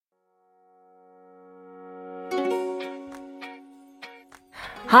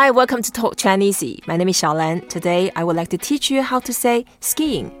Hi, welcome to Talk Chinese. My name is ShaoLan. Today, I would like to teach you how to say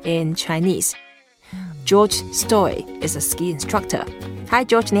skiing in Chinese. George Stoy is a ski instructor. Hi,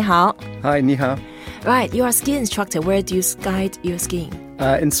 George, 你好. Hi, 你好. Right, you are a ski instructor. Where do you guide your skiing?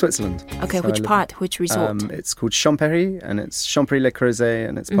 In Switzerland. Okay, so which part? Which resort? It's called Champéry, and it's Champéry-le-Creuset,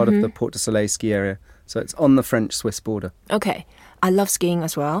 and it's part of the Porte du Soleil ski area. So it's on the French-Swiss border. Okay, I love skiing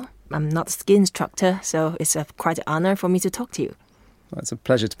as well. I'm not a ski instructor, so it's quite an honor for me to talk to you. Well, it's a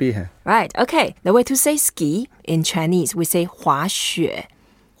pleasure to be here. Right, okay. The way to say ski in Chinese, we say 滑雪.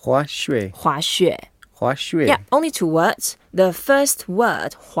 滑雪.滑雪. 滑雪. Yeah, only 2 words. The first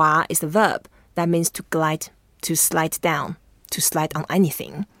word, 滑, is the verb. That means to glide, to slide down, to slide on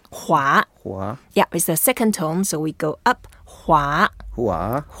anything. 滑. 滑. Yeah, it's the second tone, so we go up. 滑.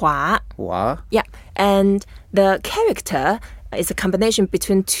 滑. 滑. 滑. Yeah, and the character is a combination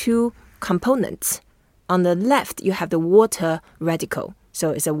between 2 components. On the left, you have the water radical, so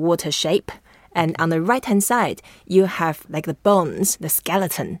it's a water shape. And on the right-hand side, you have like the bones, the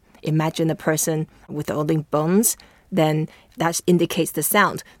skeleton. Imagine a person with all the bones, then that indicates the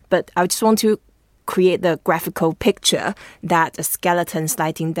sound. But I just want to create the graphical picture that a skeleton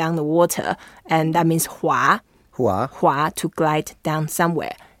sliding down the water, and that means 滑. 滑. 滑, to glide down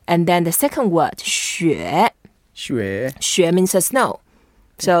somewhere. And then the second word, 雪. 雪. 雪means a snow.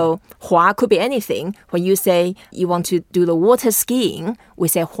 So 滑could be anything. When you say you want to do the water skiing, we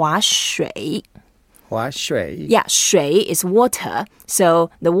say 滑水. 滑水. Yeah, 水 is water.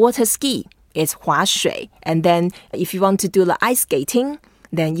 So the water ski is 滑水. And then if you want to do the ice skating,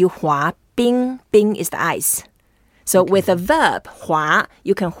 then you 滑冰.冰is the ice. So with a verb, 滑,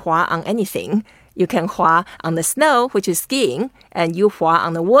 you can 滑 on anything. You can 滑 on the snow, which is skiing, and you 滑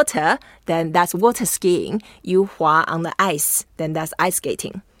on the water, then that's water skiing. You 滑 on the ice, then that's ice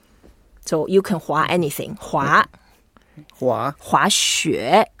skating. So you can 滑 anything. 滑. 滑. 滑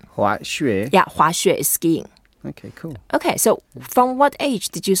雪. 滑雪. Yeah, 滑雪 is skiing. Okay, cool. Okay, so from what age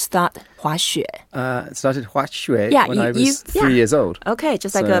did you start 滑雪? I started 滑雪 Yeah, when I was 3 years old. Okay,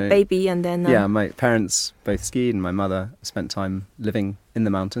 just like a baby and then... Yeah, my parents both skied and my mother spent time living in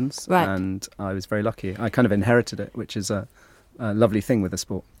the mountains. Right. And I was very lucky. I kind of inherited it, which is a lovely thing with the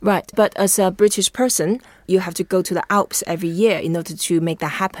sport. Right, but as a British person, you have to go to the Alps every year in order to make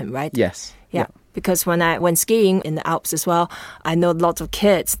that happen, right? Yes. Yeah. Because when I went skiing in the Alps as well, I know lots of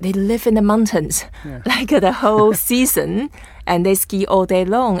kids, they live in the mountains like the whole season, and they ski all day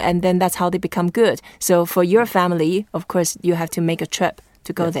long, and then that's how they become good. So for your family, of course, you have to make a trip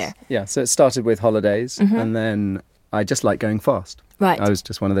to go there. Yeah, so it started with holidays, and then I just like going fast. Right. I was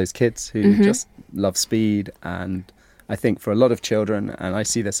just one of those kids who just love speed, and I think for a lot of children, and I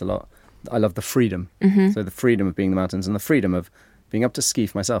see this a lot, I love the freedom. So the freedom of being in the mountains and the freedom of being able to ski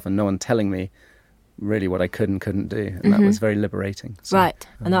for myself and no one telling me really what I could and couldn't do, and that was very liberating. So, right.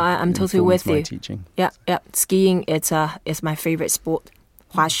 No, I'm totally with you. Teaching. Yeah. Skiing, it's my favorite sport.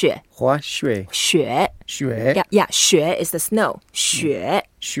 滑雪. 滑雪. 雪. 雪. Yeah. 雪 is the snow. 雪.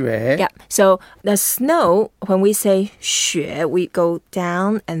 雪. Yeah. So the snow, when we say 雪, we go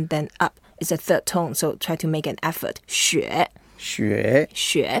down and then up. It's a third tone, so try to make an effort. 雪. 雪.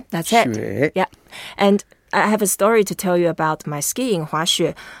 雪. That's it. 雪. Yeah. And I have a story to tell you about my skiing, 滑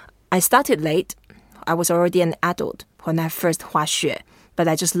雪. I started late. I was already an adult when I first 滑雪, but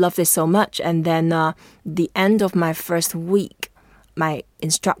I just loved it so much. And then the end of my first week, my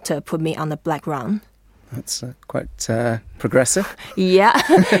instructor put me on the black run. That's quite progressive. Yeah.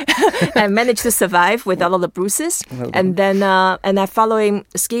 I managed to survive with all of the bruises. Well and then I followed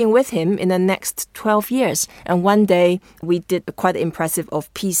skiing with him in the next 12 years. And one day we did quite impressive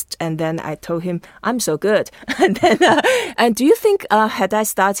off-piste. And then I told him, I'm so good. And then, and do you think had I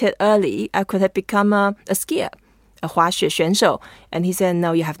started early, I could have become a skier, a 滑雪选手? And he said,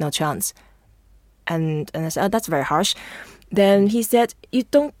 no, you have no chance. And I said, oh, that's very harsh. Then he said, you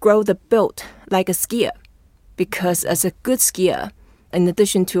don't grow the build like a skier. Because as a good skier, in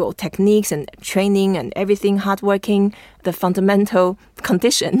addition to techniques and training and everything, hardworking, the fundamental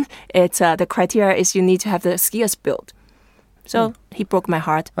condition, it's the criteria is you need to have the skier's build. So he broke my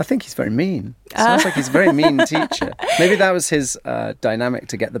heart. I think he's very mean. Sounds like he's a very mean teacher. Maybe that was his dynamic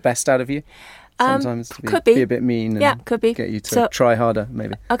to get the best out of you. Sometimes could be a bit mean and could be. Get you to try harder,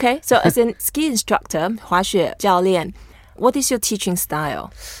 maybe. Okay, so as a ski instructor, 滑雪教练, what is your teaching style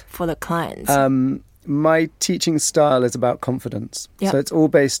for the clients? My teaching style is about confidence. Yep. So it's all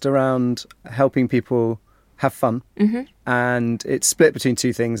based around helping people have fun. And it's split between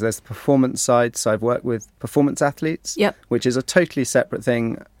 2 things. There's the performance side. So I've worked with performance athletes, which is a totally separate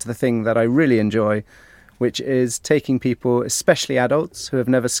thing to the thing that I really enjoy, which is taking people, especially adults who have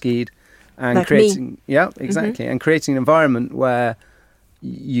never skied, and like creating me. and creating an environment where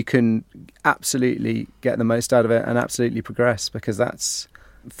you can absolutely get the most out of it and absolutely progress, because that's,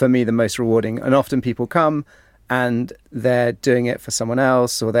 for me, the most rewarding. And often people come and they're doing it for someone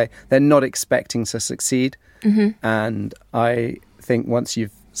else, or they're not expecting to succeed. And I think once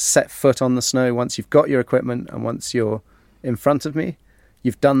you've set foot on the snow, once you've got your equipment, and once you're in front of me,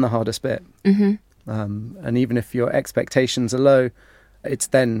 you've done the hardest bit. And even if your expectations are low, it's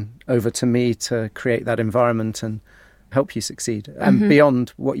then over to me to create that environment and help you succeed and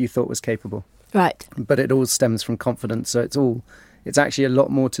beyond what you thought was capable. Right. But it all stems from confidence. So it's actually a lot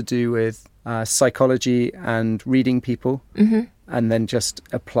more to do with psychology and reading people, and then just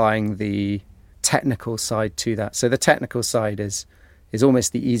applying the technical side to that. So the technical side is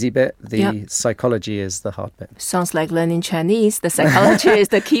almost the easy bit. The psychology is the hard bit. Sounds like learning Chinese. The psychology is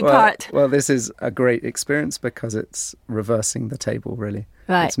the key part. Well, this is a great experience because it's reversing the table, really.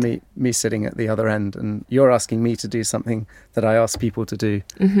 Right. It's me sitting at the other end, and you're asking me to do something that I ask people to do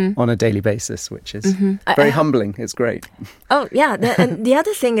on a daily basis, which is very humbling. It's great. Oh, yeah. And the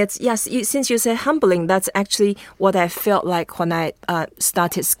other thing is, yes, since you say humbling, that's actually what I felt like when I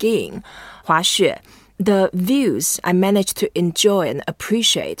started skiing, 滑雪. The views I managed to enjoy and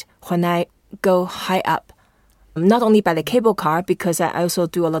appreciate when I go high up, not only by the cable car, because I also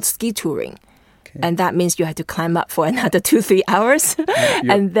do a lot of ski touring. Okay. And that means you have to climb up for another 2-3 hours.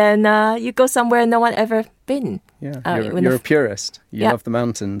 And then you go somewhere no one ever been. Yeah, you're a purist. You love the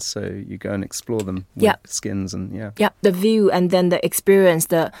mountains, so you go and explore them with skins and the view, and then the experience,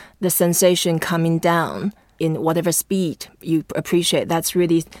 the sensation coming down in whatever speed you appreciate. That's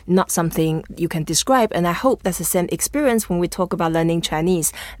really not something you can describe. And I hope that's the same experience when we talk about learning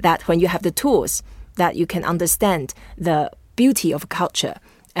Chinese, that when you have the tools, that you can understand the beauty of culture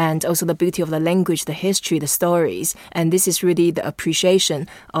and also the beauty of the language, the history, the stories. And this is really the appreciation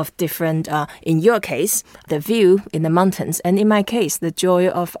of different, in your case, the view in the mountains, and in my case, the joy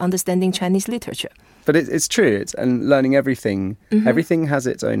of understanding Chinese literature. But it's true. And learning everything. Everything has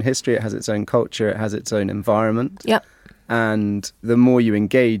its own history. It has its own culture. It has its own environment. Yep. And the more you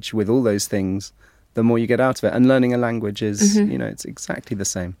engage with all those things, the more you get out of it. And learning a language is, it's exactly the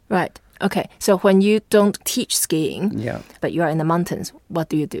same. Right. Okay. So when you don't teach skiing, but you are in the mountains, what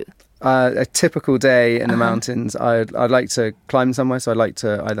do you do? A typical day in the mountains, I'd like to climb somewhere. So I'd like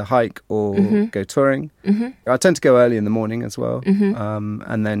to either hike or go touring. I tend to go early in the morning as well,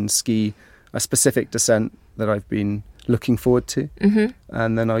 and then ski a specific descent that I've been looking forward to,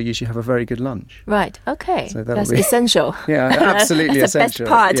 and then I'll usually have a very good lunch. Right. Okay. So that's essential. Yeah, absolutely that's essential.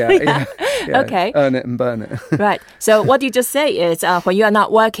 The best part. Yeah. Okay. Earn it and burn it. Right. So what you just say is, when you are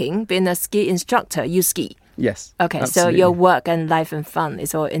not working, being a ski instructor, you ski. Yes. Okay. Absolutely. So your work and life and fun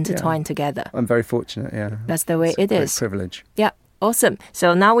is all intertwined together. I'm very fortunate. Yeah. That's the way it is. It's a great privilege. Yeah. Awesome.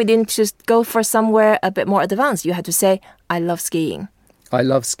 So now we didn't just go for somewhere a bit more advanced. You had to say, I love skiing. I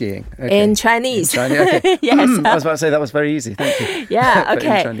love skiing. Okay. In Chinese. Okay. Yes. I was about to say that was very easy. Thank you. Yeah,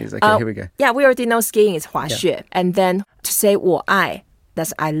 okay. In Chinese. Okay, here we go. Yeah, we already know skiing is 滑雪. Yeah. And then to say 我爱,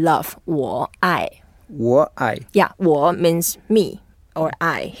 that's I love. 我爱. 我爱. Yeah, 我 means me or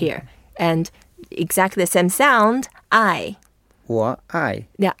I here. And exactly the same sound, I. 我爱.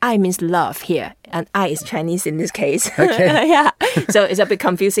 Yeah, I means love here. And I is Chinese in this case. Okay. Yeah. So it's a bit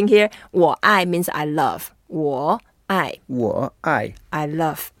confusing here. 我爱 means I love. 我爱. 我爱. I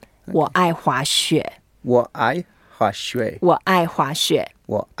love. 我爱滑雪. 我爱滑雪. 我爱滑雪.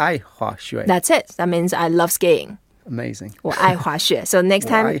 我爱滑雪. That's it. That means I love skiing. Amazing. 我爱滑雪. So next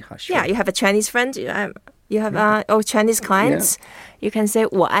time, you have a Chinese friend, you have Chinese clients, you can say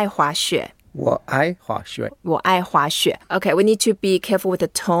我爱滑雪. 我爱滑雪. 我爱滑雪. Okay, we need to be careful with the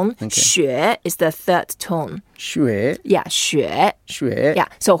tone. Okay. 雪 is the third tone. 雪. Yeah, 雪. 雪. Yeah,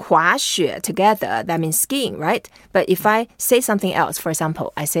 so 滑雪 together, that means skiing, right? But if I say something else, for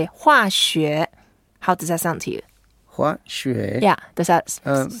example, I say 滑雪, how does that sound to you? 滑雪. Yeah, does that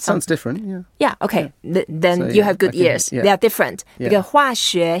sounds different, yeah. Yeah, okay. Then so, you have good ears. They are different. Because 化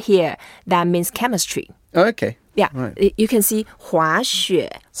学 here, that means chemistry. Oh, okay. Yeah, right. You can see 滑雪,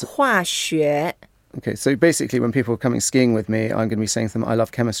 化学. Okay, so basically when people are coming skiing with me, I'm going to be saying to them, I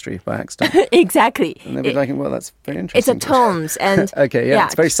love chemistry by accident. Exactly. And they'll be like, well, that's very interesting. It's a tones. And okay, yeah,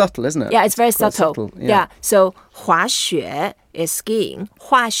 it's very subtle, isn't it? Yeah, it's very subtle. Yeah. So 滑雪 is skiing.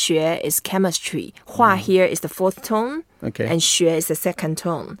 化学 is chemistry. 化 here is the fourth tone. Okay. And 学 is the second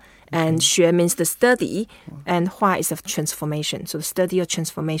tone. And 学 means the study, and 化 is the transformation. So the study of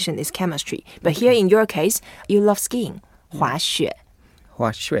transformation is chemistry. But here in your case, you love skiing. 滑雪.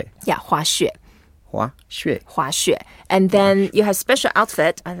 滑雪. Yeah, 滑雪.滑雪. 滑雪. And then you have special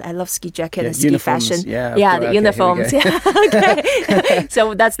outfit. I love ski jacket and ski uniforms. fashion. Yeah, the uniforms. Okay.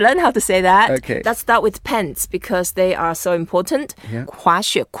 So let's learn how to say that. Okay. Let's start with pants because they are so important. 滑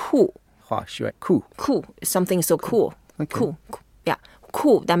雪裤. 滑雪裤. Cool. Something so cool. Okay. Cool. Yeah.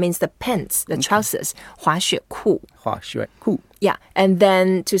 Cool. That means the pants, the trousers. 滑雪裤. 滑雪裤. Yeah. And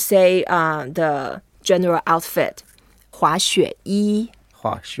then to say the general outfit. 滑雪衣.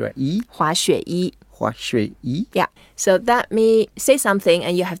 滑雪衣. 滑雪衣. 滑雪衣. Yeah. So that means say something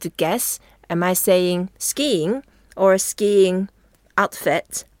and you have to guess. Am I saying skiing or skiing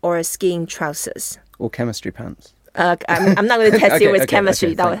outfit or skiing trousers? Or chemistry pants. I'm not going to test you with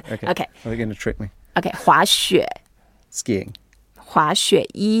chemistry. Okay. Are you going to trick me? Okay. 滑雪. Skiing. 滑雪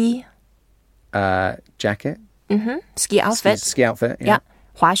衣. Jacket. Ski outfit. Ski outfit. Yeah.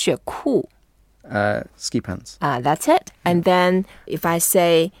 滑雪裤. Ski pants. That's it. And then if I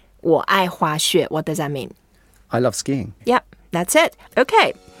say 我爱滑雪, what does that mean? I love skiing. Yep, that's it.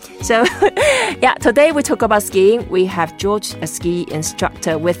 Okay. So, yeah, today we talk about skiing. We have George, a ski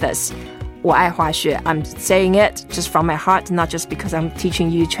instructor, with us. 我爱滑雪. I'm saying it just from my heart, not just because I'm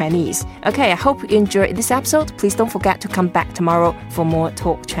teaching you Chinese. Okay, I hope you enjoyed this episode. Please don't forget to come back tomorrow for more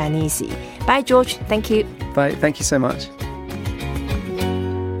Talk Chinese. Bye, George. Thank you. Bye. Thank you so much.